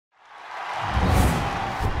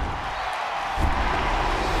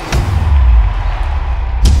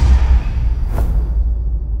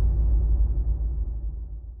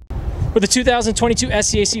With the 2022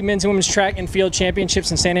 SCAC Men's and Women's Track and Field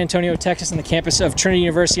Championships in San Antonio, Texas, on the campus of Trinity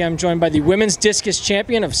University, I'm joined by the Women's Discus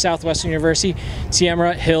Champion of Southwestern University,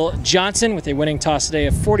 Tiamara Hill-Johnson, with a winning toss today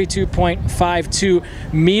of 42.52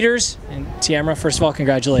 meters. And Tiamara, first of all,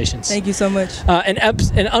 congratulations. Thank you so much.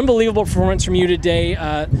 An unbelievable performance from you today.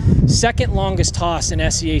 Second longest toss in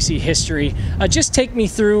SCAC history. Just take me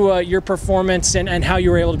through your performance and how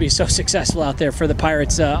you were able to be so successful out there for the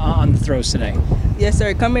Pirates on the throws today. Yes,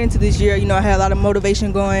 sir. Coming into this year, I had a lot of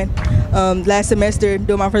motivation going. Last semester,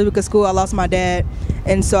 during my first week of school, I lost my dad,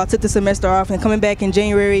 and so I took the semester off. And coming back in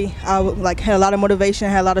January, I had a lot of motivation,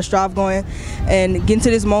 had a lot of strive going, and getting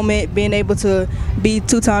to this moment, being able to be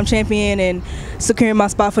two-time champion and securing my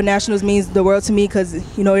spot for nationals means the world to me, because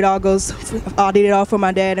I did it all for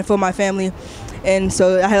my dad and for my family, and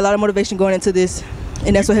so I had a lot of motivation going into this.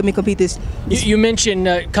 And that's what helped me compete this. You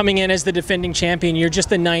mentioned coming in as the defending champion. You're just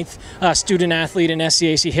the 9th student athlete in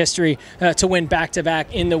SCAC history to win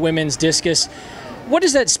back-to-back in the women's discus. What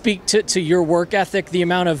does that speak to your work ethic, the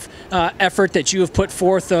amount of effort that you have put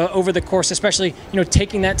forth over the course, especially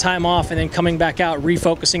taking that time off and then coming back out,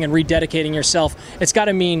 refocusing and rededicating yourself? It's got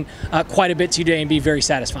to mean quite a bit to you today and be very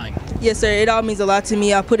satisfying. Yes, sir. It all means a lot to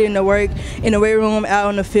me. I put in the work in the weight room, out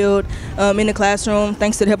on the field, in the classroom,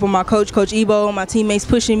 thanks to the help of my coach, Coach Ebo, my teammates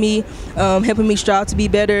pushing me, helping me strive to be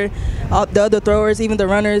better, the other throwers, even the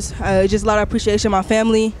runners. Just a lot of appreciation, my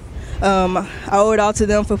family. I owe it all to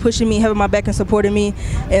them for pushing me, having my back and supporting me,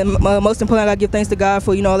 and most importantly, I gotta give thanks to God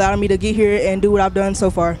for allowing me to get here and do what I've done so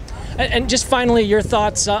far. And just finally, your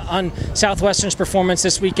thoughts on Southwestern's performance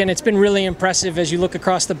this weekend. It's been really impressive as you look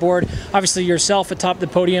across the board. Obviously, yourself atop the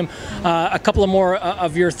podium. A couple of more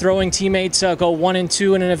of your throwing teammates go 1 and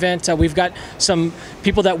 2 in an event. We've got some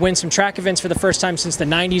people that win some track events for the first time since the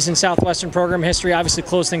 90s in Southwestern program history. Obviously,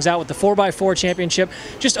 close things out with the 4x4 championship.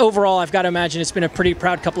 Just overall, I've got to imagine it's been a pretty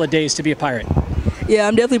proud couple of days to be a Pirate. Yeah,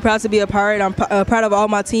 I'm definitely proud to be a Pirate. I'm proud of all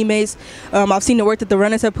my teammates. I've seen the work that the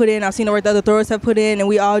runners have put in. I've seen the work that other throwers have put in, and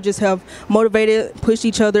we all just have motivated, pushed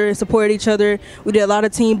each other, and supported each other. We did a lot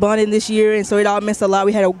of team bonding this year, and so it all meant a lot.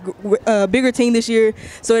 We had a bigger team this year,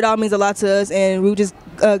 so it all means a lot to us, and we were just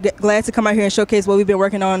glad to come out here and showcase what we've been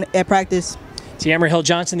working on at practice. Tiamara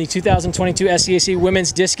Hill-Johnson, the 2022 SCAC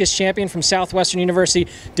Women's Discus Champion from Southwestern University,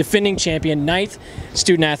 defending champion, 9th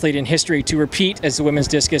student athlete in history to repeat as the women's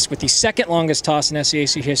discus with the second longest toss in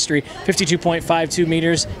SCAC history, 52.52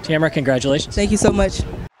 meters. Tiamara, congratulations. Thank you so much.